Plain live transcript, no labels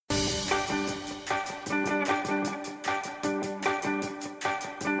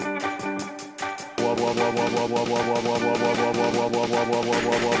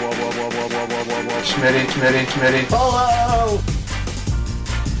Schmitty. Polo!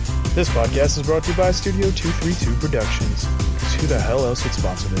 This podcast is brought to you by Studio 232 Productions. Because who the hell else would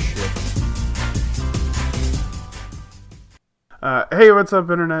sponsor this shit? Hey, what's up,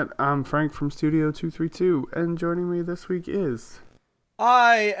 Internet? I'm Frank from Studio 232, and joining me this week is...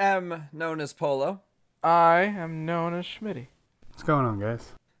 I am known as Polo. I am known as Schmitty. What's going on,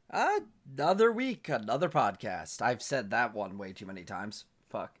 guys? Another week, another podcast. I've said that one way too many times.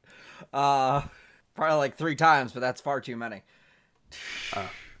 Fuck. Probably like 3 times, but that's far too many.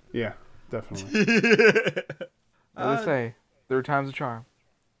 Yeah, definitely. As they say, 3 times a charm.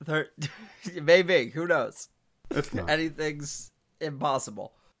 Maybe, who knows? It's not. Anything's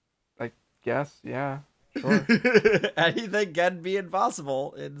impossible. I guess, yeah, sure. Anything can be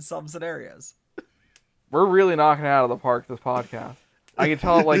impossible in some scenarios. We're really knocking it out of the park this podcast. I can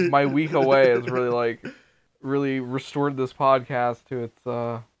tell, like, my week away has really restored this podcast to its,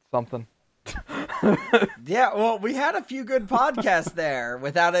 something. Yeah, well, we had a few good podcasts there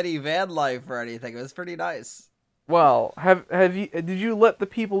without any van life or anything. It was pretty nice. Well, did you let the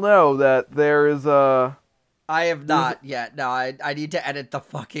people know that there is a... I have not yet. No, I need to edit the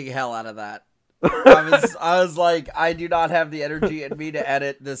fucking hell out of that. I was like, I do not have the energy in me to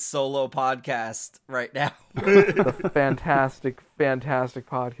edit this solo podcast right now. The fantastic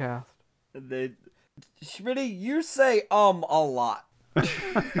podcast. Schmitty, you say a lot.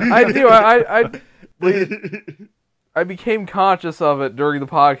 I do. I became conscious of it during the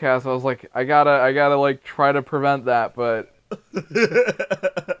podcast. I was like, I gotta like try to prevent that, but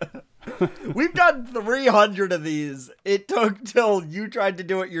we've done 300 of these. It took till you tried to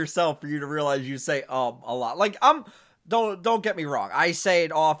do it yourself for you to realize you say a lot. Like, don't get me wrong. I say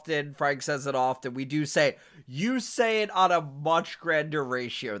it often. Frank says it often. We do say it. You say it on a much grander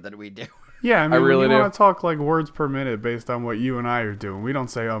ratio than we do. Yeah, I mean, really we want to talk like words per minute based on what you and I are doing. We don't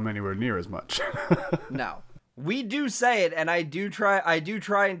say anywhere near as much. No. We do say it, and I do try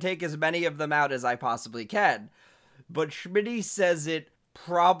and take as many of them out as I possibly can. But Schmitty says it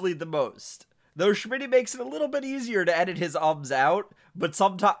probably the most. Though Schmitty makes it a little bit easier to edit his ums out, but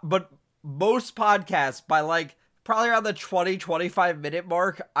most podcasts, by like probably around the 20-25 minute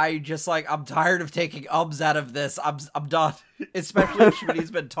mark, I'm tired of taking ums out of this. I'm done. Especially if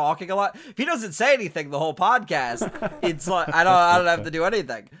Schmitty's been talking a lot. If he doesn't say anything the whole podcast, it's like I don't have to do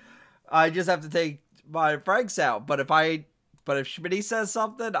anything. I just have to take my Franks out. But if Schmitty says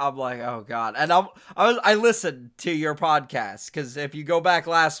something, I'm like, oh god. And I listened to your podcast, because if you go back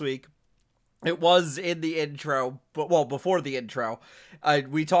last week, it was in the intro, before the intro,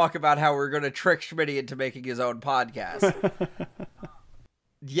 we talk about how we're going to trick Schmitty into making his own podcast.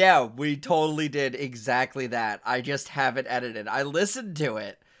 Yeah, we totally did exactly that. I just haven't edited. I listened to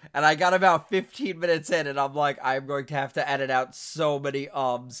it, and I got about 15 minutes in, and I'm like, I'm going to have to edit out so many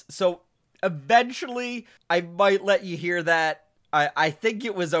ums. So eventually, I might let you hear that. I think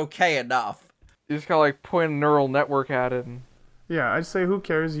it was okay enough. You just gotta like point a neural network at it. And... Yeah, I'd say who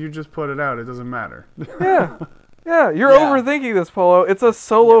cares? You just put it out. It doesn't matter. Yeah, you're overthinking this, Polo. It's a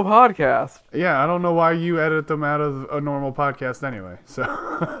solo podcast. Yeah, I don't know why you edit them out of a normal podcast anyway. So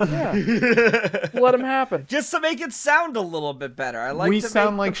yeah, let them happen. Just to make it sound a little bit better. I like. We to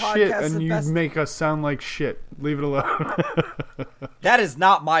sound make like the shit, podcast and the you best. make us sound like shit. Leave it alone. That is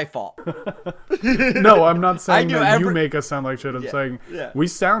not my fault. No, I'm not saying that you every... make us sound like shit. I'm saying we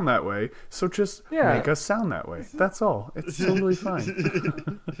sound that way, so just make us sound that way. That's all. It's totally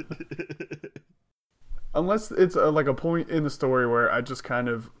fine. Unless it's like a point in the story where I just kind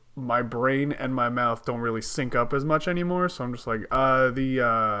of, my brain and my mouth don't really sync up as much anymore, so I'm just like, what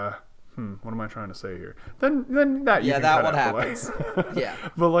am I trying to say here? Then that you can that cut one out happens. The way. Yeah.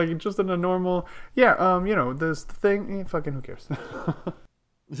 But like just in a normal, this thing, fucking who cares?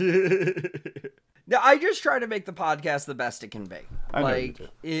 No, I just try to make the podcast the best it can be.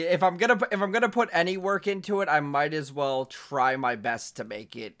 If I'm gonna put any work into it, I might as well try my best to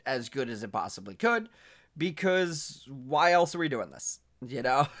make it as good as it possibly could, because why else are we doing this? You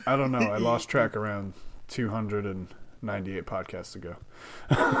know? I don't know. I lost track around 298 podcasts ago.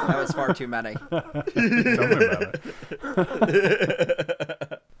 That was far too many. Tell me about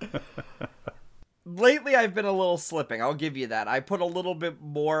it. Lately, I've been a little slipping. I'll give you that. I put a little bit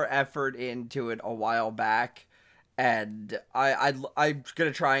more effort into it a while back, and I'm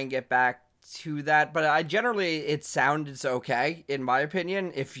gonna try and get back to that. But it sounds okay in my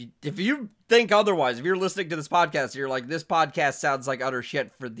opinion. If you think otherwise, if you're listening to this podcast, and you're like, this podcast sounds like utter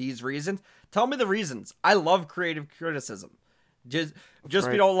shit for these reasons. Tell me the reasons. I love creative criticism. Just right.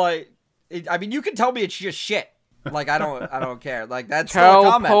 We don't like. I mean, you can tell me it's just shit. Like, I don't care. Like, that's still a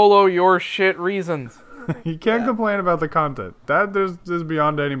Tell comment. Polo your shit reasons. You can't complain about the content. That is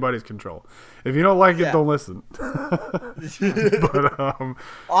beyond anybody's control. If you don't like it, don't listen. But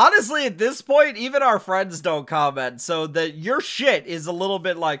honestly, at this point, even our friends don't comment. So that your shit is a little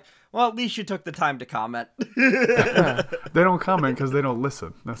bit like, well, at least you took the time to comment. they don't comment because they don't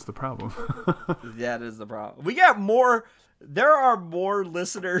listen. That's the problem. That is the problem. We got more. There are more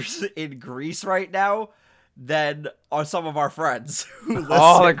listeners in Greece right now than are some of our friends who listen.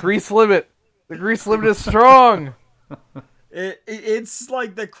 Oh, the Greece limit. The Greece limit is strong. It's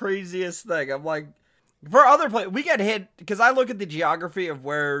like the craziest thing. I'm like, for other places, we get hit because I look at the geography of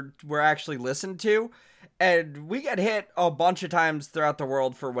where we're actually listened to, and we get hit a bunch of times throughout the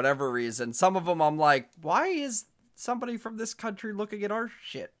world for whatever reason. Some of them I'm like, why is somebody from this country looking at our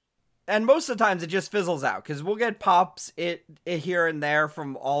shit? And most of the times it just fizzles out because we'll get pops it here and there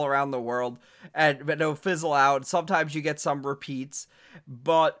from all around the world, but it'll fizzle out. Sometimes you get some repeats,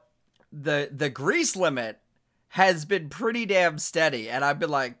 but the Greece limit has been pretty damn steady, and I've been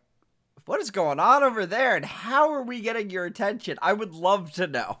like, what is going on over there, and how are we getting your attention? I would love to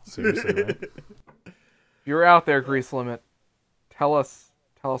know. Seriously, man. If you're out there, Greece limit, tell us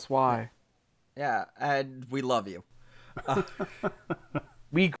why. Yeah, and we love you.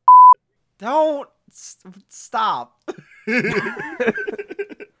 We don't stop.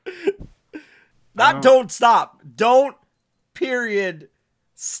 Not don't stop. Don't, period,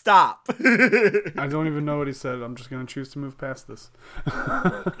 stop. I don't even know what he said. I'm just going to choose to move past this.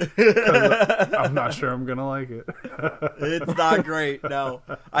 'Cause I'm not sure I'm going to like it. It's not great, no.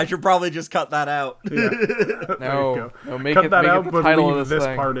 I should probably just cut that out. Yeah. no, make Cut it that make out, it the but title leave of this this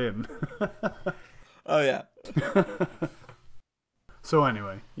thing. part in. Oh, yeah. So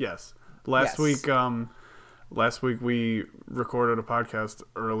anyway, yes. Last week we recorded a podcast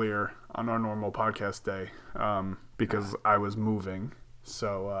earlier on our normal podcast day because I was moving.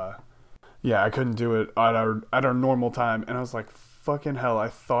 So I couldn't do it at our normal time, and I was like, fucking hell, I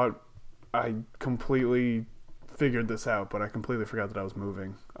thought I completely figured this out, but I completely forgot that I was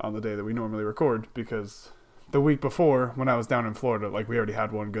moving on the day that we normally record, because the week before, when I was down in Florida, like, we already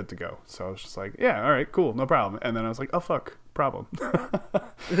had one good to go. So I was just like, yeah, all right, cool, no problem. And then I was like, oh, fuck, problem.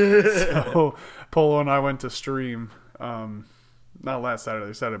 So Polo and I went to stream, not last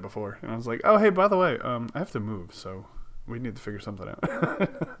Saturday, Saturday before. And I was like, oh, hey, by the way, I have to move, so we need to figure something out.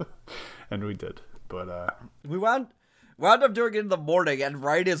 And we did. But We wound up doing it in the morning, and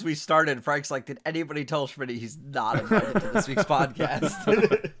right as we started, Frank's like, did anybody tell Schmitty he's not invited to this week's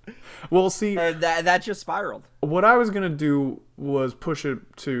podcast? Well, see, and that just spiraled. what I was going to do was push it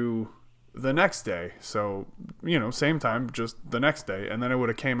to the next day. So, same time, just the next day. And then it would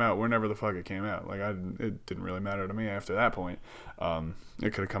have came out whenever the fuck it came out. Like, it didn't really matter to me after that point.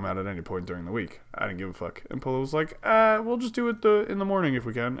 It could have come out at any point during the week. I didn't give a fuck. And Polo was like, we'll just do it in the morning if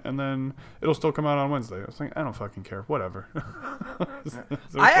we can. And then it'll still come out on Wednesday. I was like, I don't fucking care. Whatever.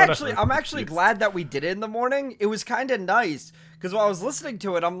 So I'm actually glad that we did it in the morning. It was kind of nice because while I was listening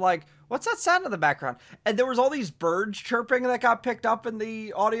to it, I'm like, what's that sound in the background? And there was all these birds chirping that got picked up in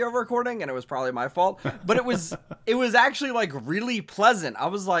the audio recording, and it was probably my fault. But it was actually like really pleasant. I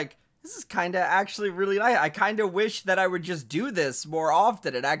was like, this is kind of actually really nice. I kind of wish that I would just do this more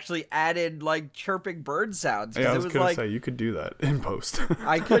often. It actually added like chirping bird sounds. Yeah, I was it was going to like, say, you could do that in post.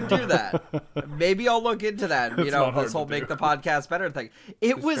 I could do that. Maybe I'll look into that. It's not hard This whole to make do. the podcast better thing.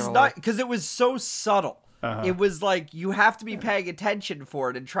 It Just was kinda not like- because it was so subtle. Uh-huh. It was like you have to be paying attention for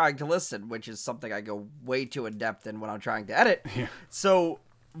it and trying to listen, which is something I go way too in depth in when I'm trying to edit. Yeah. So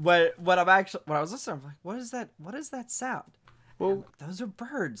when I was listening, I'm like, what is that? What is that sound? Well, Those are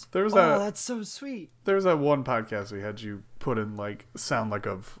birds. There was that's so sweet. there was that one podcast we had you put in, like, sound like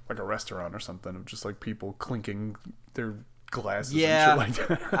a restaurant or something, of just like people clinking their glasses Yeah, and shit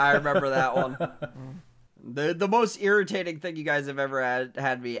like that. I remember that one. The most irritating thing you guys have ever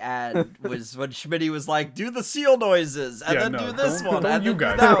had me add was when Schmitty was like, do the seal noises, and then do this one. Don't and you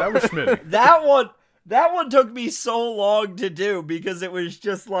then do guys. that That was Schmitty. That one took me so long to do because it was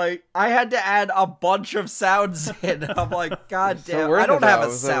just like I had to add a bunch of sounds in. I'm like, God So damn, worth I don't it, have though. a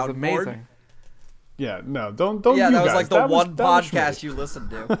It was soundboard. amazing. Yeah, no, don't Yeah, you that was guys. like the one that was podcast Schmitty. you listened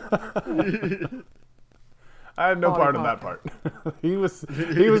to. I had no part in Podcast. that part. he was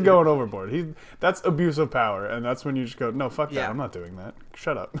going overboard. That's abuse of power, and that's when you just go, no, fuck that. Yeah. I'm not doing that.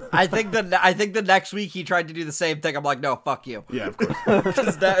 Shut up. I think the next week he tried to do the same thing. I'm like, no, fuck you. Yeah, of course.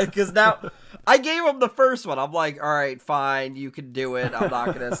 Because now I gave him the first one. I'm like, all right, fine, you can do it. I'm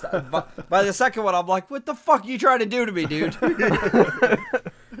not gonna stop. But by the second one, I'm like, what the fuck are you trying to do to me, dude?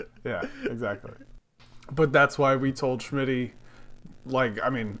 Yeah, exactly. But that's why we told Schmitty like, I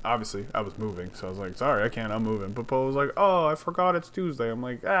mean, obviously, I was moving, so I was like, sorry, I can't, I'm moving. But Paul was like, oh, I forgot it's Tuesday. I'm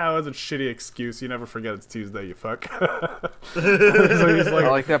like, that's a shitty excuse. You never forget it's Tuesday, you fuck. So he's like, I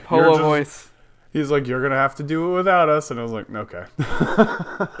like that Polo voice. He's like, you're going to have to do it without us. And I was like, okay.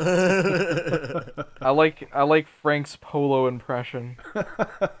 I like Frank's Polo impression.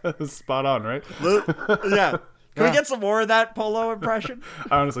 Spot on, right? Yeah. Can we get some more of that Polo impression?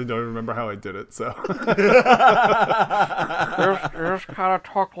 I honestly don't remember how I did it, so. You just kind of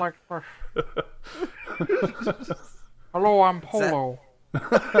talk like this. Hello, I'm Polo.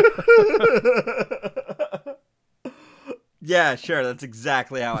 Yeah, sure. That's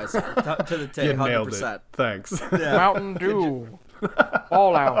exactly how I said it. To the T, You 100%. nailed it. Thanks. Yeah. Mountain Dew.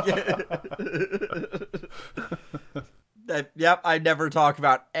 All out. Yep, I never talk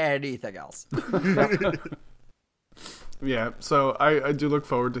about anything else. Yeah, so I do look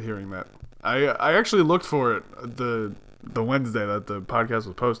forward to hearing that. I actually looked for it the Wednesday that the podcast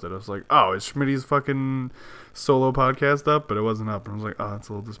was posted. I was like, oh, is Schmitty's fucking solo podcast up? But it wasn't up. And I was like, oh, that's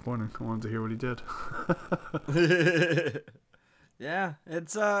a little disappointing. I wanted to hear what he did. Yeah,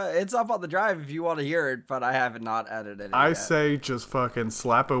 it's up on the drive if you want to hear it, but I have not edited it I yet. say just fucking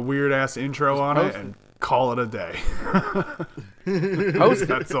slap a weird ass intro on it and call it a day.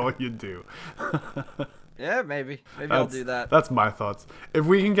 That's all you do. Yeah, maybe I'll do that. That's my thoughts. If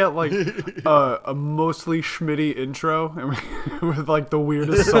we can get like a mostly Schmitty intro and with like the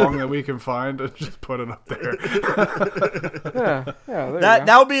weirdest song that we can find, and just put it up there. Yeah.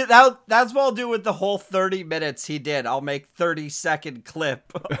 That'll be that's what I'll do with the whole 30 minutes he did. I'll make 30-second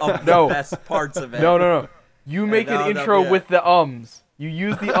clip of the best parts of it. No. You make an intro with the ums. You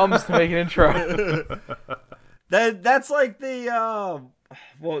use the ums to make an intro. That's like the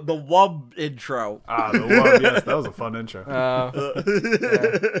Wub intro. The Wub, yes, that was a fun intro.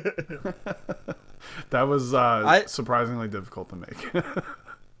 That was surprisingly difficult to make.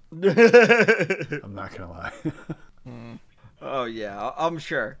 I'm not gonna lie. Oh yeah, I'm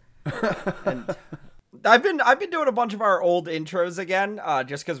sure. And I've been doing a bunch of our old intros again,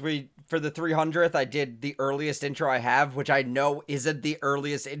 just because for the 300th I did the earliest intro I have, which I know isn't the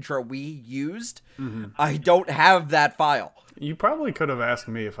earliest intro we used. Mm-hmm. I don't have that file. You probably could have asked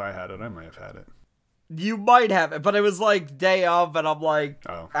me if I had it. I might have had it. You might have it, but it was like day of, and I'm like,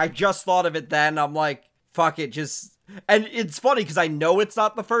 I just thought of it then. I'm like, fuck it, just. And it's funny because I know it's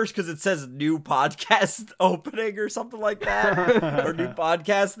not the first because it says new podcast opening or something like that, or new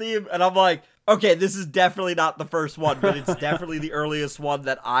podcast theme, and I'm like, okay, this is definitely not the first one, but it's definitely the earliest one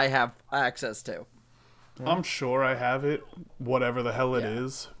that I have access to. I'm sure I have it, whatever the hell it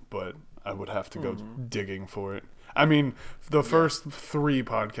is, but I would have to go digging for it. I mean, the first 3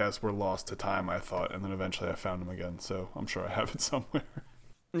 podcasts were lost to time, I thought, and then eventually I found them again, so I'm sure I have it somewhere.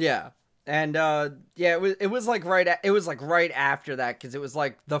 Yeah. And it was like right after that, because it was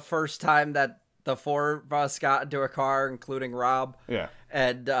like the first time that the 4 of us got into a car, including Rob. Yeah.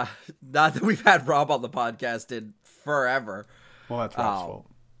 And not that we've had Rob on the podcast in forever. Well, that's Rob's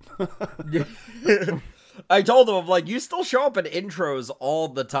fault. I told him, I'm like, you still show up in intros all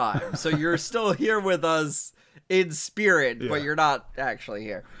the time, so you're still here with us in spirit, but you're not actually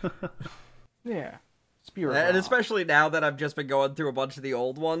here. Yeah. Spirit. And especially now that I've just been going through a bunch of the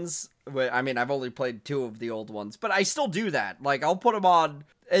old ones. I mean, I've only played 2 of the old ones, but I still do that. Like, I'll put them on.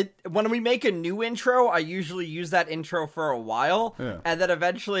 When we make a new intro, I usually use that intro for a while, and then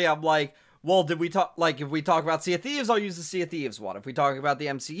eventually I'm like, well, did we talk, like, if we talk about Sea of Thieves, I'll use the Sea of Thieves one. If we talk about the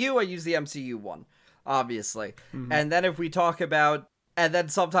MCU, I use the MCU one, obviously. Mm-hmm. And then if we talk about, and then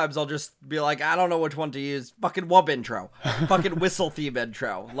sometimes I'll just be like, I don't know which one to use. Fucking Wub intro. Fucking Whistle theme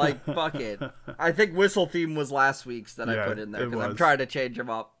intro. Like, fuck it. I think Whistle theme was last week's that I put in there, because I'm trying to change them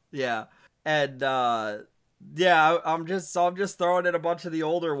up. Yeah. And, I'm just throwing in a bunch of the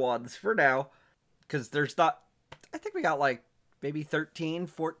older ones for now, because there's not, I think we got like maybe 13,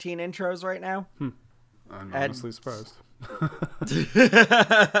 14 intros right now. I'm honestly surprised.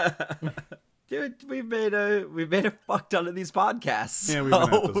 Dude, we've made a fuck ton of these podcasts. Yeah, we've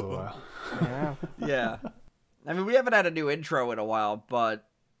been at this a while. Yeah. I mean, we haven't had a new intro in a while, but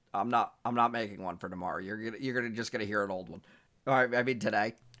I'm not making one for tomorrow. You're just gonna hear an old one. All right, I mean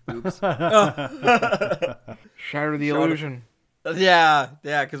today. Oops. Shatter the illusion. Yeah,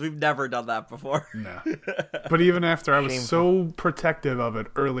 because we've never done that before. No. But even after I was so protective of it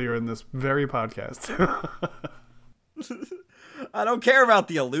earlier in this very podcast. I don't care about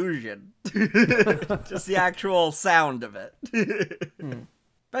the illusion. Just the actual sound of it.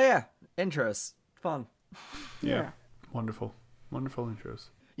 But yeah, intros. Fun. Yeah. Wonderful. Wonderful intros.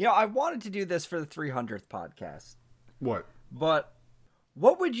 You know, I wanted to do this for the 300th podcast. What? But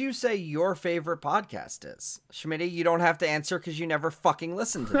What would you say your favorite podcast is? Schmitty, you don't have to answer because you never fucking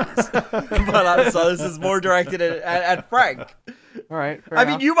listen to these. But so this is more directed at Frank. All right. I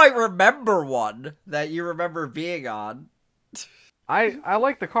mean, you might remember one that you remember being on. I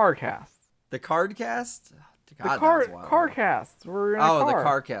like the car cast. The Cardcast? God, The car casts. We're in a car. the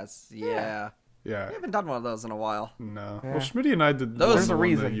Cardcasts. Yeah. Yeah. We haven't done one of those in a while. No. Yeah. Well, Schmitty and I did There's the a one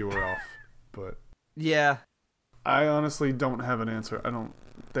reason. that you were off, but Yeah. I honestly don't have an answer.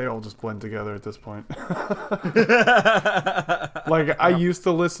 They all just blend together at this point. Like, I used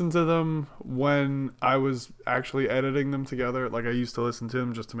to listen to them when I was actually editing them together. Like, I used to listen to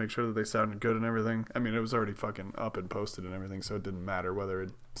them just to make sure that they sounded good and everything. I mean, it was already fucking up and posted and everything, so it didn't matter whether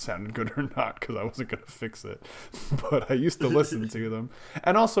it sounded good or not because I wasn't going to fix it. But I used to listen to them.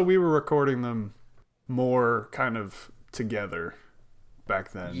 And also, we were recording them more kind of together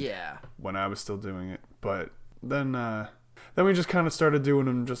back then. Yeah. When I was still doing it. But then we just kind of started doing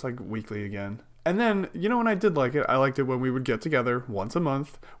them just like weekly again. And then, you know, when I did like it, I liked it when we would get together once a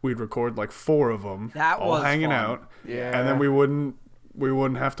month. We'd record like 4 of them, That all was hanging fun. out. Yeah. And then we wouldn't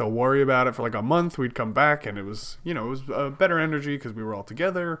have to worry about it for like a month. We'd come back and it was, you know, it was better energy because we were all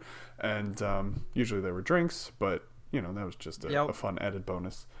together. And usually there were drinks, but, you know, that was just a fun added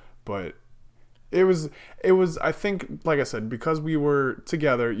bonus. But it was, I think, like I said, because we were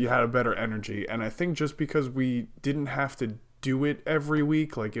together, you had a better energy. And I think just because we didn't have to do it every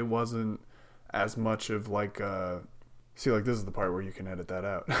week, like it wasn't as much of like, see, like this is the part where you can edit that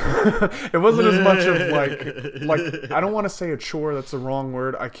out. It wasn't as much of like, I don't want to say a chore. That's the wrong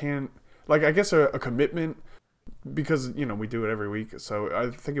word. I can't, like, I guess a commitment. Because, you know, we do it every week. So I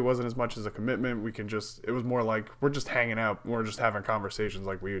think it wasn't as much as a commitment. It was more like we're just hanging out. We're just having conversations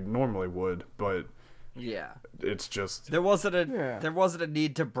like we normally would. But Yeah. it's just... There wasn't a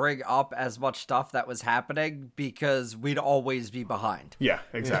need to bring up as much stuff that was happening because we'd always be behind. Yeah,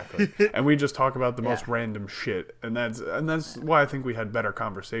 exactly. And we just talk about the most random shit. And that's why I think we had better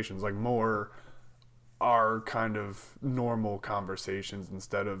conversations. Like more our kind of normal conversations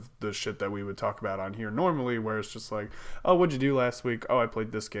instead of the shit that we would talk about on here normally, where it's just like, oh, what'd you do last week? Oh, I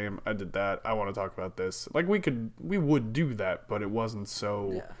played this game. I did that. I want to talk about this. Like we would do that, but it wasn't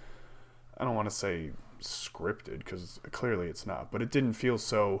so, I don't want to say scripted because clearly it's not, but it didn't feel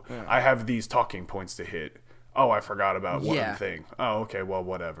so, I have these talking points to hit. Oh, I forgot about one thing. Oh, okay, well,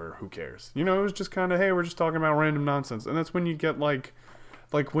 whatever. Who cares? You know, it was just kind of, hey, we're just talking about random nonsense. And that's when you get like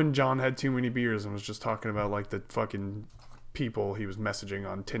when John had too many beers and was just talking about like the fucking people he was messaging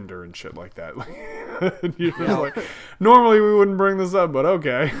on Tinder and shit like that. You're just like, normally we wouldn't bring this up, but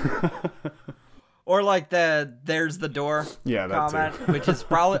okay. Or like there's the door comment, which is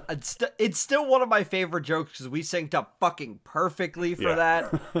probably, it's still one of my favorite jokes because we synced up fucking perfectly for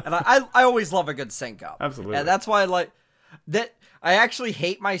that. And I always love a good sync up. Absolutely. And that's why I like that. I actually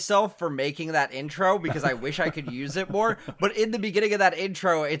hate myself for making that intro because I wish I could use it more. But in the beginning of that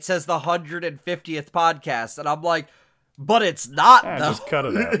intro, it says the 150th podcast. And I'm like, but it's not, though. Just cut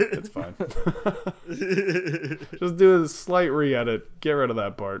it out. It's fine. Just do a slight re-edit. Get rid of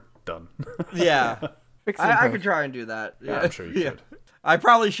that part. Done. Yeah. I could try and do that. Yeah, I'm sure you could. I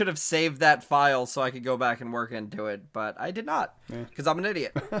probably should have saved that file so I could go back and work into it. But I did not because I'm an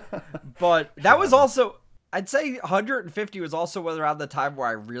idiot. But that was also... I'd say 150 was also around the time where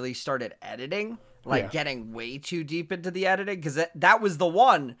I really started editing, getting way too deep into the editing, because that was the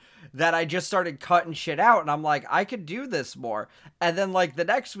one that I just started cutting shit out, and I'm like, I could do this more. And then, like, the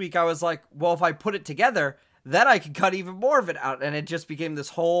next week, I was like, well, if I put it together, then I could cut even more of it out, and it just became this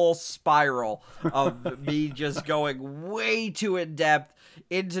whole spiral of me just going way too in-depth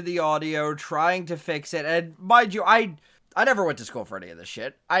into the audio, trying to fix it, and mind you, I never went to school for any of this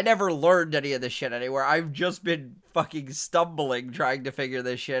shit. I never learned any of this shit anywhere. I've just been fucking stumbling trying to figure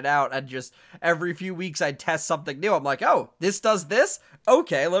this shit out. And just every few weeks I test something new. I'm like, oh, this does this?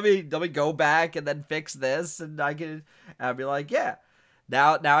 Okay, let me go back and then fix this. And I'd be like, yeah,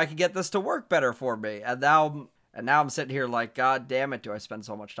 now I can get this to work better for me. And now I'm sitting here like, God damn it, do I spend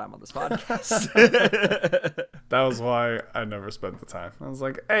so much time on this podcast? That was why I never spent the time. I was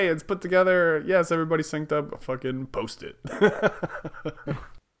like, hey, it's put together. Yes, everybody synced up. Fucking post it.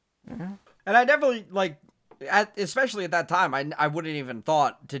 And I definitely, like, especially at that time, I wouldn't even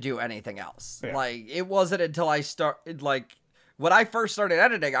thought to do anything else. Yeah. Like, it wasn't until I started, like, when I first started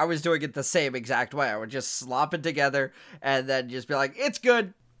editing, I was doing it the same exact way. I would just slop it together and then just be like, it's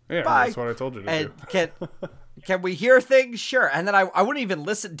good. Yeah, bye. That's what I told you to do. Can we hear things? Sure. And then I wouldn't even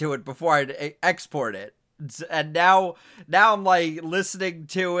listen to it before I'd export it. And now I'm like listening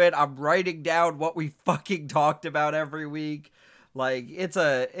to it. I'm writing down what we fucking talked about every week. Like it's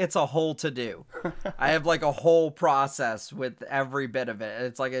a whole to do. I have like a whole process with every bit of it.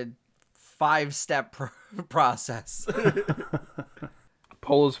 It's like a 5-step process.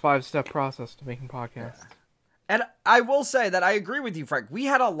 Polo's 5-step process to making podcasts. And I will say that I agree with you, Frank. We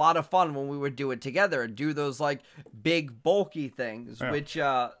had a lot of fun when we would do it together and do those like big bulky things, which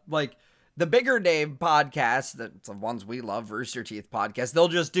like the bigger name podcasts, the ones we love, Rooster Teeth podcast, they'll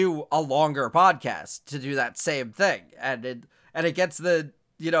just do a longer podcast to do that same thing. And it gets the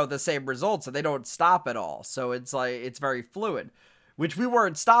same results, and they don't stop at all. So it's like, it's very fluid, which we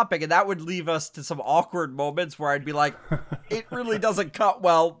weren't stopping. And that would leave us to some awkward moments where I'd be like, it really doesn't cut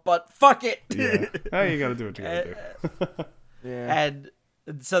well, but fuck it. Yeah. Oh, you got to do what you got to do. Yeah. And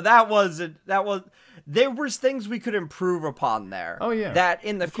so there was things we could improve upon there. Oh, yeah. That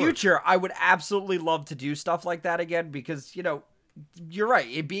in the future, I would absolutely love to do stuff like that again, because, you're right.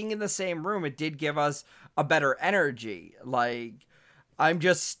 It being in the same room, it did give us a better energy. Like, I'm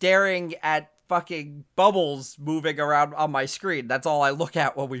just staring at fucking bubbles moving around on my screen. That's all I look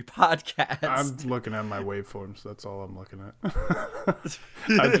at when we podcast. I'm looking at my waveforms. That's all I'm looking at.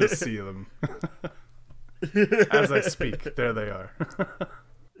 I just see them. As I speak, there they are.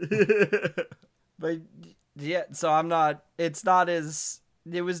 But yeah, so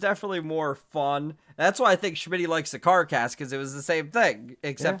it was definitely more fun. That's why I think Schmitty likes the car cast, because it was the same thing,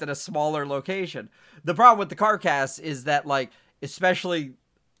 except in a smaller location. The problem with the car cast is that, like, especially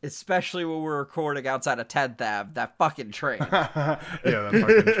when we're recording outside of 10th Ave, that fucking train. Yeah, that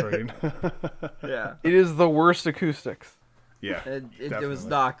fucking train. Yeah. It is the worst acoustics. Yeah, It was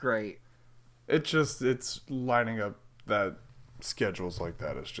not great. It's lining up that schedules like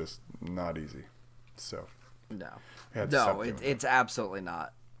that is just not easy. So It's absolutely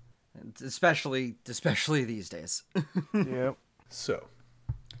not. Especially these days. Yep. So,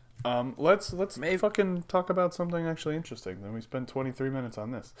 let's fucking talk about something actually interesting. Then we spent 23 minutes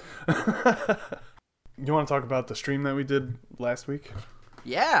on this. You want to talk about the stream that we did last week?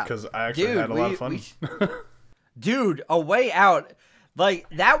 Yeah. Because I actually had a lot of fun. Dude, A Way Out, like,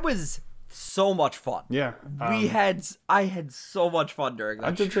 that was so much fun. Yeah. I had so much fun during that.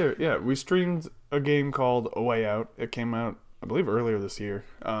 I did too. Yeah, we streamed a game called A Way Out. It came out, I believe, earlier this year.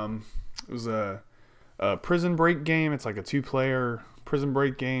 It was a prison break game. It's like a 2-player prison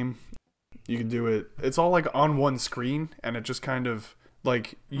break game. You can do it. It's all like on one screen, and it just kind of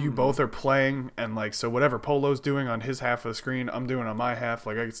like you both are playing, and like, so whatever Polo's doing on his half of the screen, I'm doing on my half.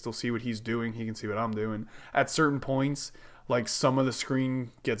 Like, I can still see what he's doing. He can see what I'm doing. At certain points, like, some of the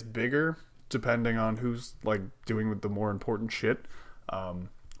screen gets bigger depending on who's like doing with the more important shit.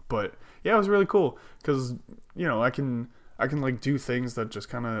 But yeah, it was really cool because, I can like do things that just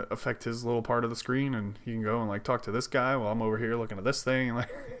kind of affect his little part of the screen, and he can go and like talk to this guy while I'm over here looking at this thing. And, like,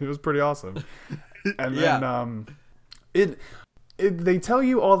 it was pretty awesome. And then they tell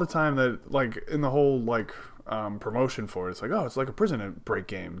you all the time that, like, in the whole like promotion for it, it's like, oh, it's like a prison break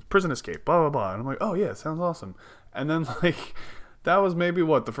game, prison escape, blah blah blah. And I'm like, oh yeah, it sounds awesome. And then, like, that was maybe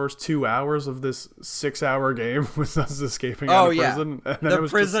the first 2 hours of this 6-hour game with us escaping out of prison. And then the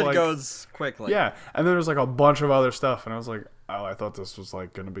prison goes quickly. Yeah, and then there's like a bunch of other stuff, and I was like, oh, I thought this was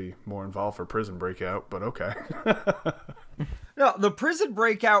like going to be more involved for Prison Breakout, but okay. No, the Prison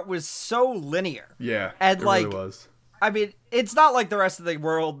Breakout was so linear. Yeah, and it like, really was. I mean, it's not like the rest of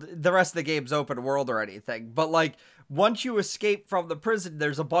the game's open world or anything, but like, once you escape from the prison,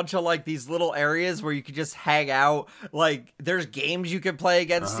 there's a bunch of like these little areas where you can just hang out. Like, there's games you can play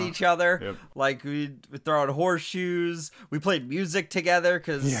against each other. Yep. Like, we throw out horseshoes. We played music together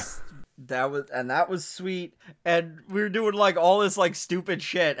because that was sweet. And we were doing like all this like stupid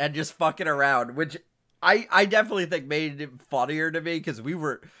shit and just fucking around, which I definitely think made it funnier to me, because we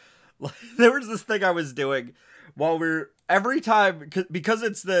were like, there was this thing I was doing while every time, because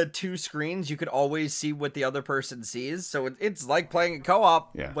it's the 2 screens, you could always see what the other person sees. So it's like playing a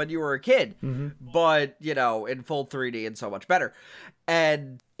co-op when you were a kid, but, in full 3D and so much better.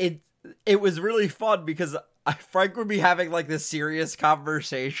 And it was really fun because Frank would be having like this serious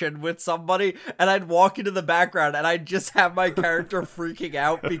conversation with somebody, and I'd walk into the background and I'd just have my character freaking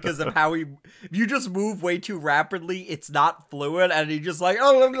out because of how if you just move way too rapidly, it's not fluid, and he just like,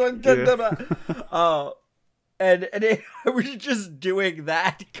 And I was just doing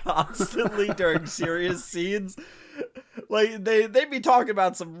that constantly during serious scenes. Like, they'd be talking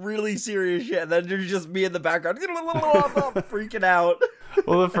about some really serious shit, and then there's just me in the background freaking out.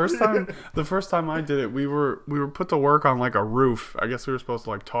 Well, the first time I did it, we were put to work on like a roof. I guess we were supposed to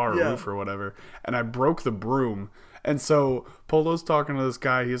like tar a roof or whatever, and I broke the broom. And so Polo's talking to this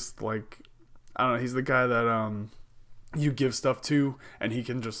guy. He's like, I don't know. He's the guy that you give stuff to, and he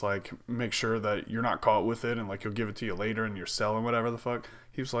can just like make sure that you're not caught with it, and like he'll give it to you later in your cell and whatever the fuck.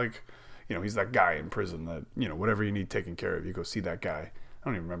 He was like, you know, he's that guy in prison that, you know, whatever you need taken care of, you go see that guy. I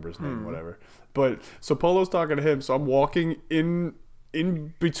don't even remember his name, whatever. But so Polo's talking to him, so I'm walking in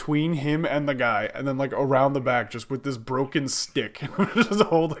between him and the guy, and then like around the back just with this broken stick. Just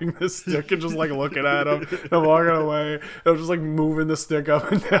holding this stick and just like looking at him. And I'm walking away. And I'm just like moving the stick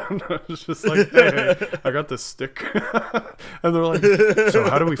up and down. I was just like, hey, I got this stick. And they're like, so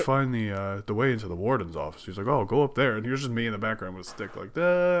how do we find the way into the warden's office? He's like, oh, go up there. And here's just me in the background with a stick like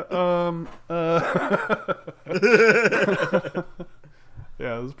that.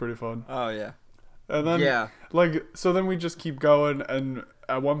 Yeah, it was pretty fun. Oh yeah. And then, like, so then we just keep going, and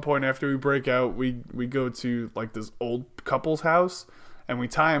at one point after we break out, we go to, like, this old couple's house, and we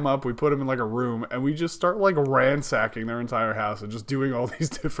tie him up, we put him in, like, a room, and we just start, like, ransacking their entire house and just doing all these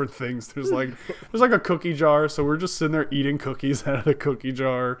different things. There's a cookie jar, so we're just sitting there eating cookies out of the cookie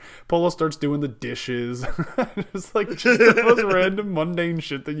jar. Polo starts doing the dishes. It's, like, just the most random, mundane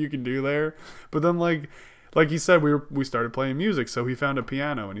shit that you can do there. But then, like he said, we started playing music, so he found a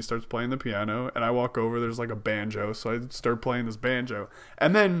piano, and he starts playing the piano, and I walk over, there's like a banjo, so I start playing this banjo.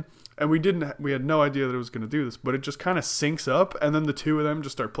 And we had no idea that it was going to do this, but it just kind of syncs up, and then the two of them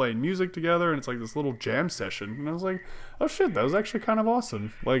just start playing music together, and it's like this little jam session, and I was like, oh shit, that was actually kind of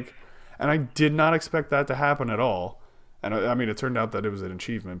awesome. Like, and I did not expect that to happen at all. And I mean, it turned out that it was an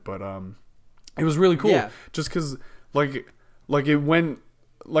achievement, but it was really cool. Yeah. Just because, like it went...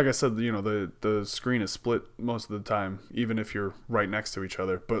 Like I said, you know, the screen is split most of the time, even if you're right next to each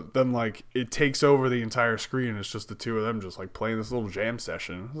other. But then, like, it takes over the entire screen, and it's just the two of them just, like, playing this little jam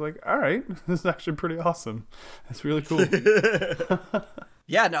session. I was like, all right, this is actually pretty awesome. It's really cool.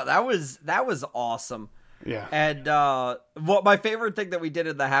 Yeah, no, that was awesome. Yeah. And what my favorite thing that we did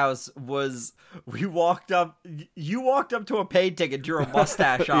in the house was you walked up to a painting and drew a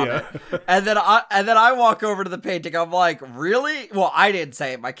mustache on it. And then I walk over to the painting. I'm like, really? Well, I didn't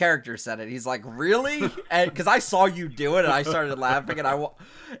say it. My character said it. He's like, really? And because I saw you do it, and I started laughing, and I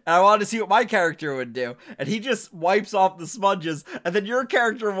wanted to see what my character would do. And he just wipes off the smudges, and then your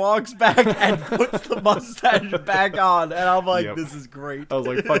character walks back and puts the mustache back on. And I'm like, This is great. I was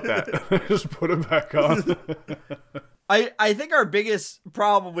like, fuck that. Just put it back on. I think our biggest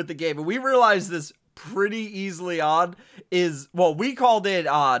problem with the game, and we realized this pretty easily on, is, well, we called it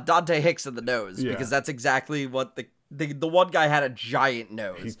Dante Hicks in the nose, because that's exactly what the one guy had, a giant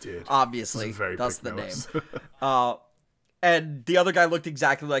nose. He did. Obviously, that's the name. And the other guy looked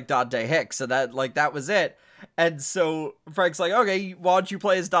exactly like Dante Hicks, so that was it. And so Frank's like, okay, why don't you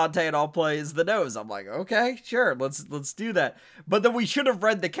play as Dante and I'll play as the nose? I'm like, okay, sure, let's do that. But then we should have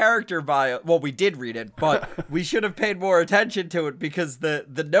read the character bio. Well, we did read it, but we should have paid more attention to it, because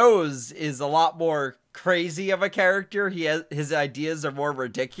the nose is a lot more crazy of a character. His ideas are more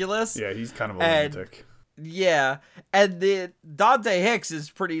ridiculous. Yeah, he's kind of a lunatic. Yeah, and the Dante Hicks is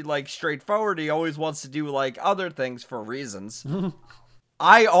pretty, like, straightforward. He always wants to do, like, other things for reasons.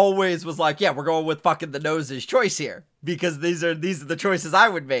 I always was like, yeah, we're going with fucking the nose's choice here, because these are the choices I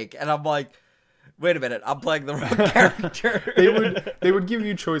would make. And I'm like, wait a minute, I'm playing the wrong character. They would give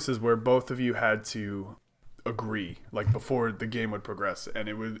you choices where both of you had to agree, like, before the game would progress, and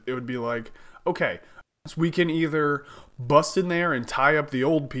it would be like, okay, so we can either bust in there and tie up the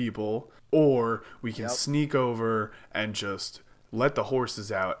old people, or we can sneak over and just let the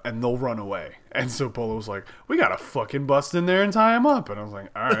horses out and they'll run away. And so Polo was like, we gotta fucking bust in there and tie him up. And I was like,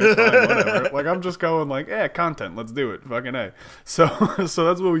 all right, fine, whatever. Like, I'm just going like, yeah, content, let's do it, fucking A. So that's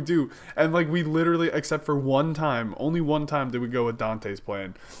what we do. And like, we literally, except for one time, only one time did we go with Dante's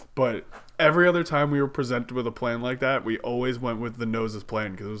plan, but every other time we were presented with a plan like that, we always went with the nose's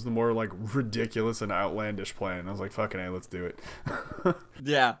plan, because it was the more like ridiculous and outlandish plan. I was like, fucking A, let's do it.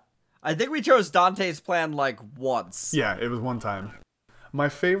 Yeah. I think we chose Dante's plan like once. Yeah, it was one time. My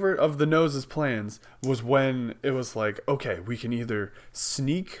favorite of the nose's plans was when it was like, okay, we can either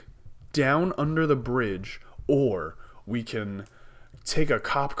sneak down under the bridge, or we can take a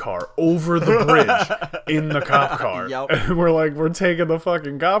cop car over the bridge in the cop car. Yep. And we're taking the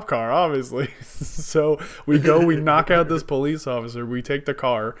fucking cop car, obviously. So we knock out this police officer, we take the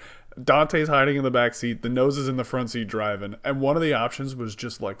car. Dante's hiding in the back seat, the nose is in the front seat driving, and one of the options was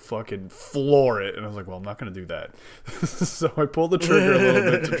just like fucking floor it, and I was like, well, I'm not gonna do that. So I pulled the trigger a little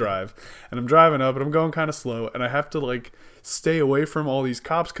bit to drive, and I'm driving up, and I'm going kind of slow, and I have to like stay away from all these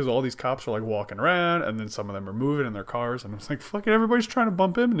cops, because all these cops are like walking around, and then some of them are moving in their cars, and I was like, fucking everybody's trying to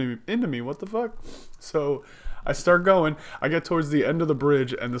bump into me, what the fuck? So I start going, I get towards the end of the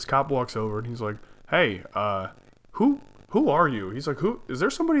bridge, and this cop walks over, and he's like, hey, who are you? He's like, who is there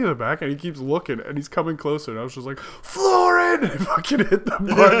somebody in the back? And he keeps looking and he's coming closer. And I was just like, Florin! And I fucking hit the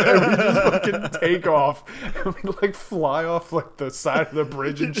button and we just fucking take off. And we like fly off like the side of the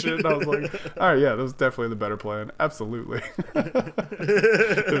bridge and shit. And I was like, all right, yeah, that was definitely the better plan. Absolutely.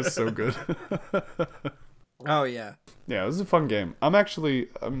 It was so good. Oh yeah. Yeah, this is a fun game. I'm actually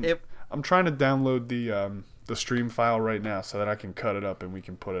I'm trying to download the stream file right now so that I can cut it up and we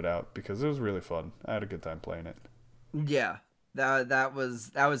can put it out because it was really fun. I had a good time playing it. Yeah, that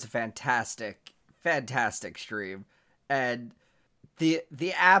was a fantastic stream, and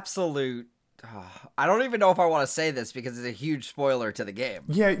the absolute. I don't even know if I want to say this because it's a huge spoiler to the game.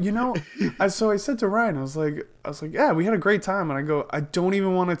 Yeah, you know, so I said to Ryan, I was like, yeah, we had a great time, and I go, I don't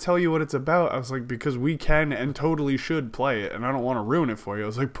even want to tell you what it's about. I was like, because we can and totally should play it, and I don't want to ruin it for you. I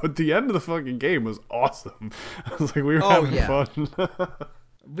was like, but the end of the fucking game was awesome. I was like, we were having fun.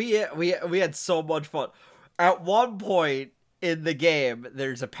 we had so much fun. At one point in the game,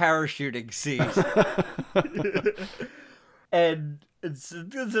 there's a parachuting scene. And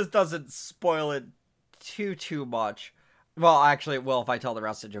this doesn't spoil it too much. Well, actually it will if I tell the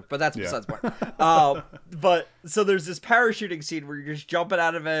rest of the joke, but that's besides the point. But so there's this parachuting scene where you're just jumping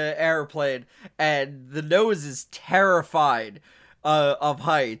out of an airplane and the nose is terrified of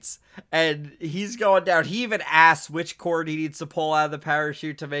heights, and he's going down. He even asks which cord he needs to pull out of the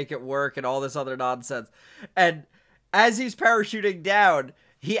parachute to make it work and all this other nonsense. And as he's parachuting down,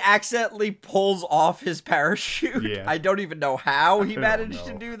 he accidentally pulls off his parachute. Yeah. I don't even know how he managed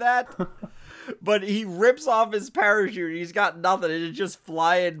to do that. But he rips off his parachute. He's got nothing. And it's just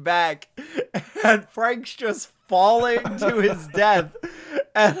flying back. And Frank's just falling to his death.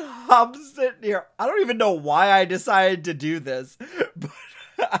 And I'm sitting here. I don't even know why I decided to do this. But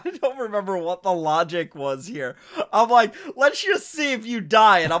I don't remember what the logic was here. I'm like, let's just see if you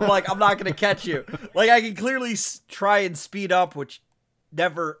die. And I'm like, I'm not going to catch you. Like, I can clearly try and speed up, which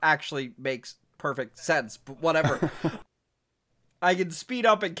never actually makes perfect sense, but whatever. I can speed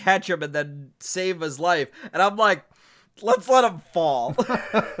up and catch him and then save his life. And I'm like, let's let him fall.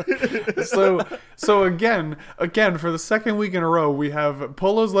 So again, for the second week in a row, we have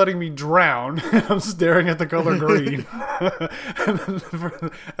Polo's letting me drown, and I'm staring at the color green. and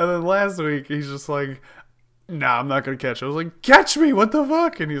then last week, he's just like, nah, I'm not going to catch it. I was like, catch me, what the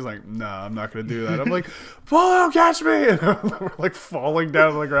fuck? And he's like, nah, I'm not going to do that. I'm like, Polo, catch me! And we're like falling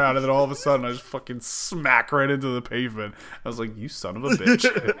down to the ground, and then all of a sudden, I just fucking smack right into the pavement. I was like, you son of a bitch.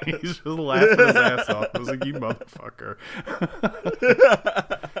 And he's just laughing his ass off. I was like, you motherfucker.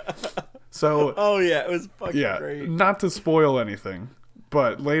 So, oh yeah, it was fucking great. Not to spoil anything,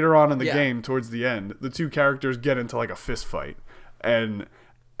 but later on in the game, towards the end, the two characters get into like a fist fight. And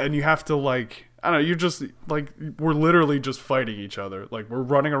you have to like, I don't know, you're just, like, we're literally just fighting each other. Like, we're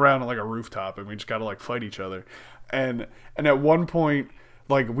running around on, like, a rooftop, and we just gotta, like, fight each other. And at one point,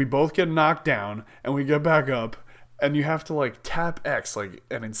 like, we both get knocked down, and we get back up, and you have to, like, tap X, like,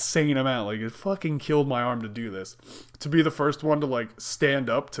 an insane amount. Like, it fucking killed my arm to do this. To be the first one to, like, stand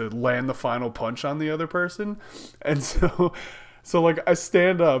up to land the final punch on the other person. And so like, I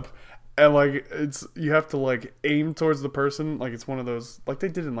stand up, and, like, you have to, like, aim towards the person. Like, it's one of those, like, they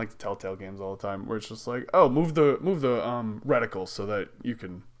did in, like, the Telltale games all the time, where it's just like, oh, move the reticle so that you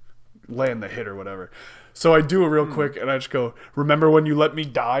can land the hit or whatever. So I do it real quick, and I just go, remember when you let me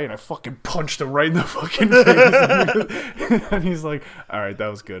die? And I fucking punched him right in the fucking face. And he's like, all right, that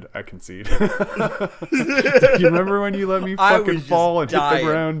was good. I concede. You remember when you let me fucking fall and hit the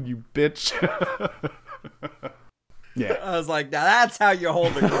ground, you bitch? Yeah. I was like, now that's how you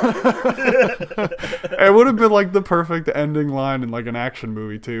hold a grudge. It would have been like the perfect ending line in like an action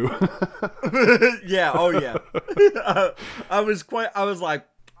movie too. Yeah, oh yeah. I was like,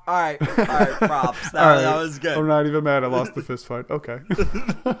 all right, props. That was good. I'm not even mad I lost the fist fight. Okay.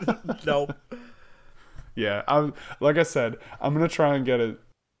 Nope. Yeah, like I said, I'm going to try and get it.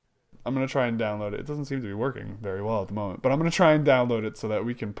 I'm going to try and download it. It doesn't seem to be working very well at the moment, but I'm going to try and download it so that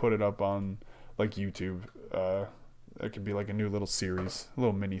we can put it up on like YouTube. It could be like a new little series, a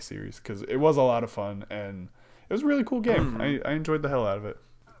little mini series, because it was a lot of fun and it was a really cool game. I enjoyed the hell out of it.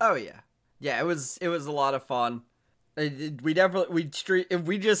 Oh yeah, it was a lot of fun. I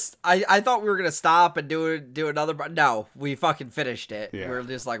thought we were gonna stop and do another, but no, we fucking finished it. Yeah. We're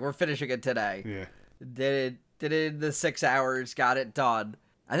just like, we're finishing it today. Yeah, did it in the 6 hours, got it done.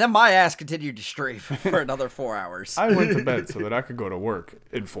 And then my ass continued to stream for another 4 hours. I went to bed so that I could go to work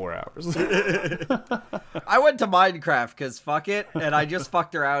in 4 hours. I went to Minecraft because fuck it, and I just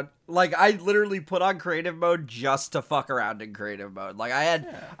fucked around. Like, I literally put on creative mode just to fuck around in creative mode. Like, I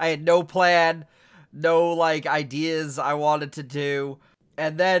had no plan, no, like, ideas I wanted to do.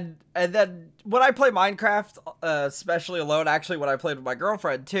 And then when I play Minecraft, especially alone, actually when I played with my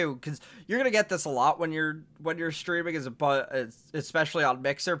girlfriend too, because you're gonna get this a lot when you're streaming, especially on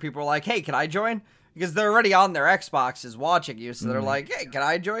Mixer. People are like, "Hey, can I join?" Because they're already on their Xboxes watching you, so they're like, "Hey, can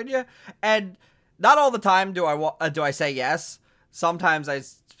I join you?" And not all the time do I say yes. Sometimes I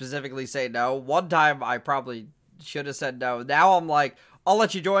specifically say no. One time I probably should have said no. Now I'm like, I'll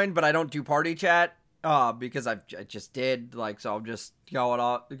let you join, but I don't do party chat. Because I just did, like, so I'm just going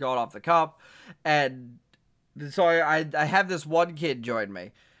off the cup, and so I have this one kid join me,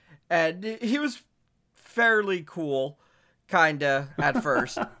 and he was fairly cool, kinda, at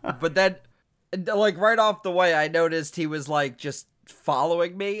first, but then, like, right off the way, I noticed he was, like, just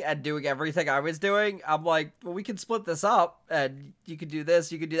following me and doing everything I was doing. I'm like, well, we can split this up, and you can do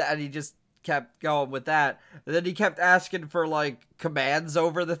this, you can do that, and he just kept going with that. And then he kept asking for like commands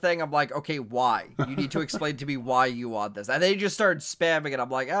over the thing. I'm like, okay, why? You need to explain to me why you want this. And then he just started spamming it. I'm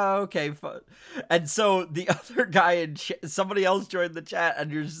like, oh, okay, fine. And so the other guy and somebody else joined the chat,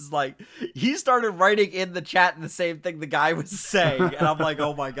 and you're just like, he started writing in the chat the same thing the guy was saying, and I'm like,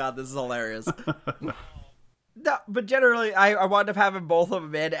 oh my god, this is hilarious. No, but generally, I wound up having both of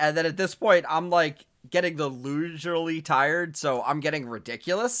them in, and then at this point, I'm like getting delusionally tired, so I'm getting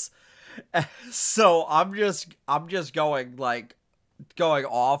ridiculous. So I'm just going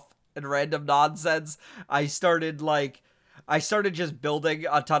off in random nonsense. I started just building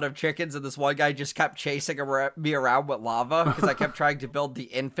a ton of chickens, and this one guy just kept chasing me around with lava because I kept trying to build the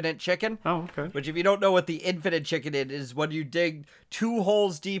infinite chicken. Oh, okay. Which, if you don't know what the infinite chicken is when you dig 2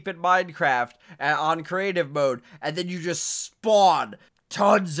 holes deep in Minecraft and on creative mode, and then you just spawn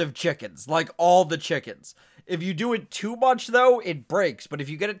tons of chickens, like all the chickens. If you do it too much, though, it breaks. But if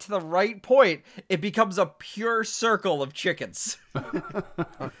you get it to the right point, it becomes a pure circle of chickens.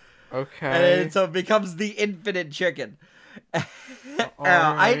 Okay. And so it becomes the infinite chicken.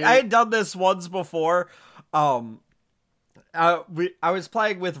 I had done this once before. I was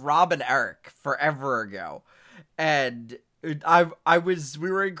playing with Rob and Eric forever ago. And we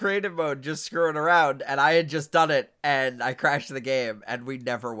were in creative mode just screwing around, and I had just done it, and I crashed the game, and we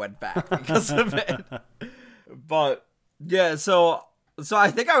never went back because of it. But yeah, so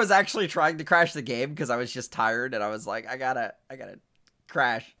I think I was actually trying to crash the game because I was just tired, and I was like, I gotta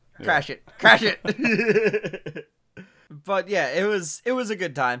crash it. But yeah, it was a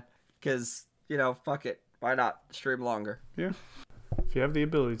good time because, you know, fuck it, why not stream longer? Yeah, if you have the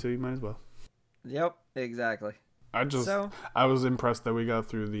ability to, you might as well. Yep, exactly. I was impressed that we got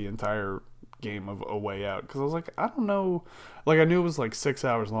through the entire game of A Way Out, because I was like, I don't know, like, I knew it was like 6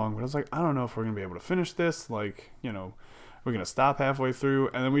 hours long, but I was like, I don't know if we're gonna be able to finish this, like, you know, we're gonna stop halfway through.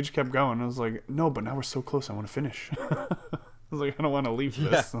 And then we just kept going. I was like, no, but now we're so close, I want to finish. I was like, I don't want to leave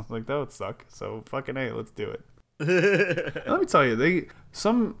this. I was like, that would suck, so fucking A, let's do it. Let me tell you,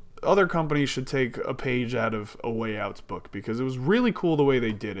 some other companies should take a page out of A Way Out's book, because it was really cool the way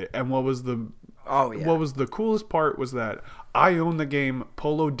they did it. And what was the coolest part was that I own the game,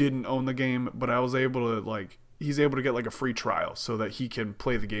 Polo didn't own the game, but I was able to, like, he's able to get like a free trial so that he can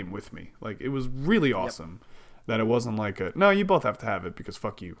play the game with me. Like, it was really awesome that it wasn't like no, you both have to have it because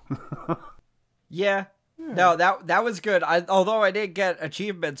fuck you. Yeah. No, that was good. Although I did get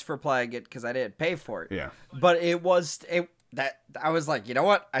achievements for playing it because I didn't pay for it. Yeah. But I was like, you know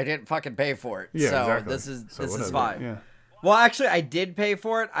what? I didn't fucking pay for it. Yeah, so exactly. this is whatever. fine. Yeah. Well, actually, I did pay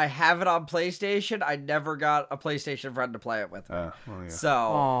for it. I have it on PlayStation. I never got a PlayStation friend to play it with me. Well, yeah. So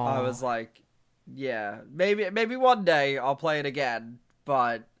I was like, yeah, maybe one day I'll play it again.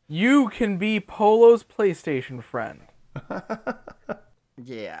 But you can be Polo's PlayStation friend.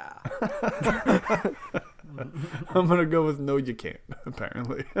 Yeah. I'm gonna go with no, you can't.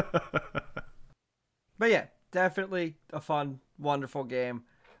 Apparently. But yeah, definitely a fun, wonderful game.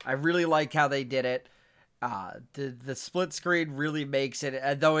 I really like how they did it. The split screen really makes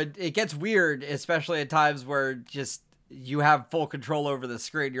it, though it gets weird, especially at times where just you have full control over the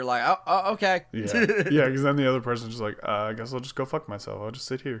screen. You're like, oh okay. Yeah, because then the other person's just like, I guess I'll just go fuck myself. I'll just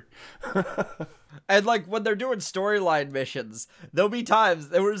sit here. And like when they're doing storyline missions, there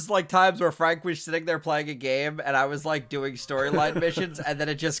was like times where Frank was sitting there playing a game, and I was like doing storyline missions, and then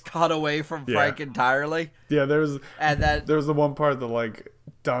it just cut away from Frank entirely. Yeah, there was the one part that like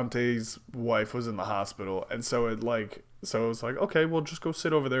Dante's wife was in the hospital, and so it was like, okay, we'll just go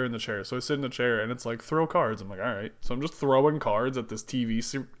sit over there in the chair. So I sit in the chair, and it's like, throw cards. I'm like, all right. So I'm just throwing cards at this TV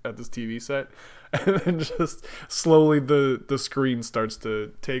set, and then just slowly the screen starts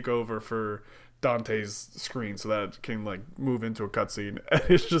to take over for Dante's screen, so that it can like move into a cutscene, and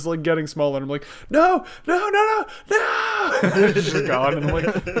it's just like getting smaller. And I'm like, no. And it's just gone, and I'm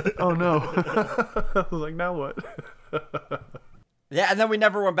like, oh no. I was like, now what? Yeah, and then we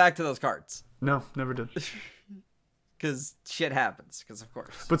never went back to those cards. No, never did. Because shit happens, because of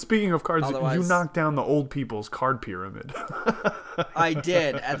course. But speaking of cards, Otherwise- you knocked down the old people's card pyramid. I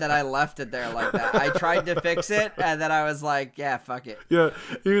did, and then I left it there like that. I tried to fix it, and then I was like, yeah, fuck it. Yeah,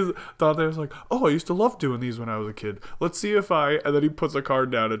 Dante was like, oh, I used to love doing these when I was a kid. Let's see if and then he puts a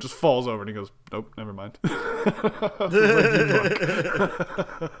card down, it just falls over, and he goes, nope, never mind.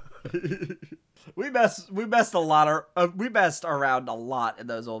 We messed around a lot in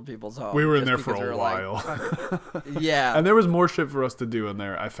those old people's homes. We were in just there for because we a were like, while. yeah. And there was more shit for us to do in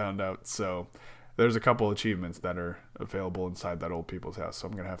there, I found out, so there's a couple achievements that are available inside that old people's house, so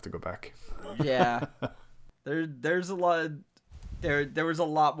I'm going to have to go back. Yeah. There's a lot. There was a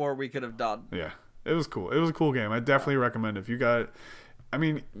lot more we could have done. Yeah, it was cool. It was a cool game. I definitely recommend if you got. I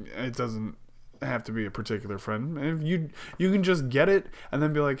mean, it doesn't have to be a particular friend. If you can just get it and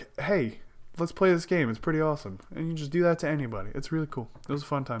then be like, hey, let's play this game. It's pretty awesome, and you just do that to anybody. It's really cool. It was a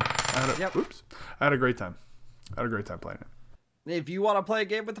fun time. I had a great time. I had a great time playing it. If you want to play a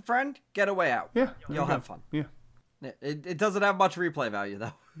game with a friend, get a way out. Yeah, You'll have fun. Yeah. It doesn't have much replay value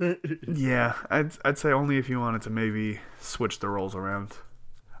though. Yeah, I'd say only if you wanted to maybe switch the roles around.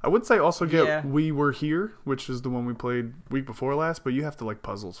 I would say also get We Were Here, which is the one we played week before last, but you have to like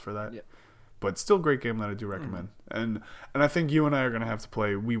puzzles for that. Yeah. But still a great game that I do recommend. And I think you and I are going to have to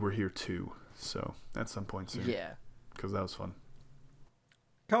play We Were Here too, so at some point soon. Yeah. Because that was fun.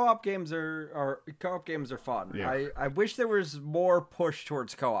 Co-op games are fun. Yeah. I wish there was more push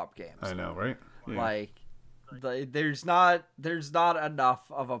towards co-op games. I know, right? Yeah. Like there's not enough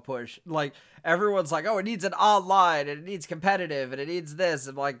of a push. Like everyone's like, oh, it needs an online and it needs competitive and it needs this.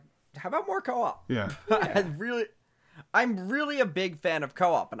 I'm like, how about more co-op? Yeah. I'm really a big fan of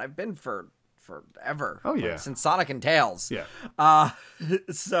co-op, and I've been forever. Oh yeah. Like, since Sonic and Tails. Yeah.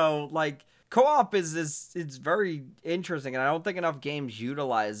 So like co-op is very interesting, and I don't think enough games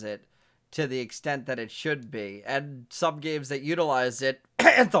utilize it to the extent that it should be. And some games that utilize it,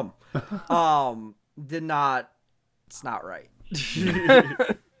 Anthem, did not. It's not right.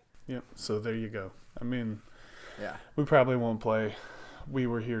 Yep. So there you go. I mean, yeah, we probably won't play We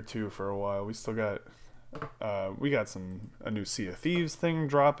Were Here too for a while. We still got we got a new Sea of Thieves thing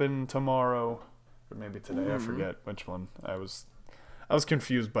dropping tomorrow, or maybe today. Mm-hmm. I forget which one. I was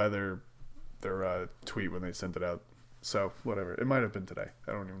confused by their tweet when they sent it out. So whatever, it might have been today.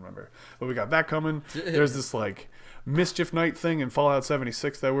 I don't even remember. But we got that coming. There's this like Mischief Night thing in Fallout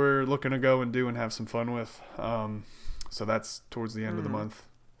 76 that we're looking to go and do and have some fun with. So that's towards the end of the month.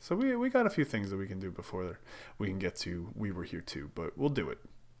 So we got a few things that we can do before we can get to We Were Here too. But we'll do it.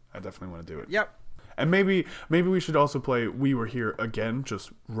 I definitely want to do it. Yep. And maybe we should also play We Were Here again,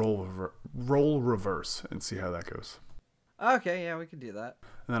 just roll reverse and see how that goes. Okay, yeah, we could do that.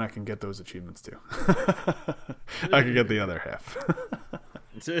 And then I can get those achievements too. I can get the other half.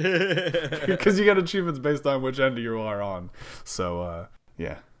 Because you get achievements based on which end you are on. So,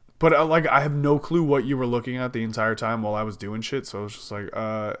 yeah. But I have no clue what you were looking at the entire time while I was doing shit. So I was just like,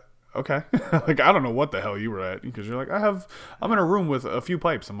 okay. Like, I don't know what the hell you were at. Because you're like, I'm in a room with a few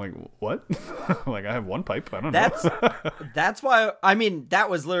pipes. I'm like, what? Like, I have one pipe? I don't know. That's why, I mean, that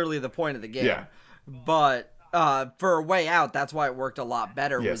was literally the point of the game. Yeah. But for a way out, that's why it worked a lot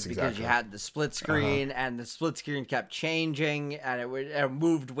better. Yes, was because you had the split screen, and the split screen kept changing, and it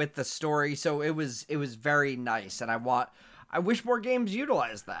moved with the story. So it was very nice, and I wish more games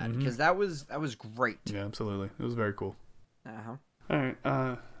utilized that, because that was great. Yeah, absolutely. It was very cool. Uh-huh. All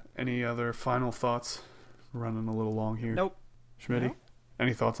right. Any other final thoughts? We're running a little long here. Nope. Schmitty, Nope.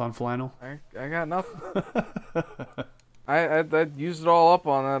 Any thoughts on flannel? I got nothing. I used it all up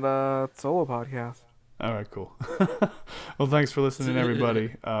on that solo podcast. All right, cool. Well, thanks for listening,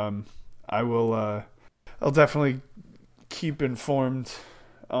 everybody. I'll definitely keep informed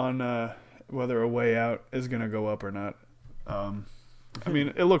on whether A Way Out is gonna go up or not. I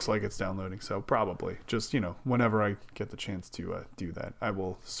mean, it looks like it's downloading, so probably. Just, whenever I get the chance to do that, I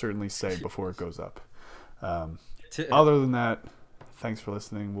will certainly say before it goes up. Other than that, thanks for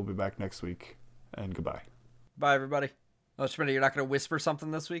listening. We'll be back next week, and goodbye. Bye, everybody. Oh, Schmitty, you're not going to whisper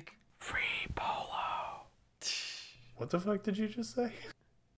something this week? Free Polo. What the fuck did you just say?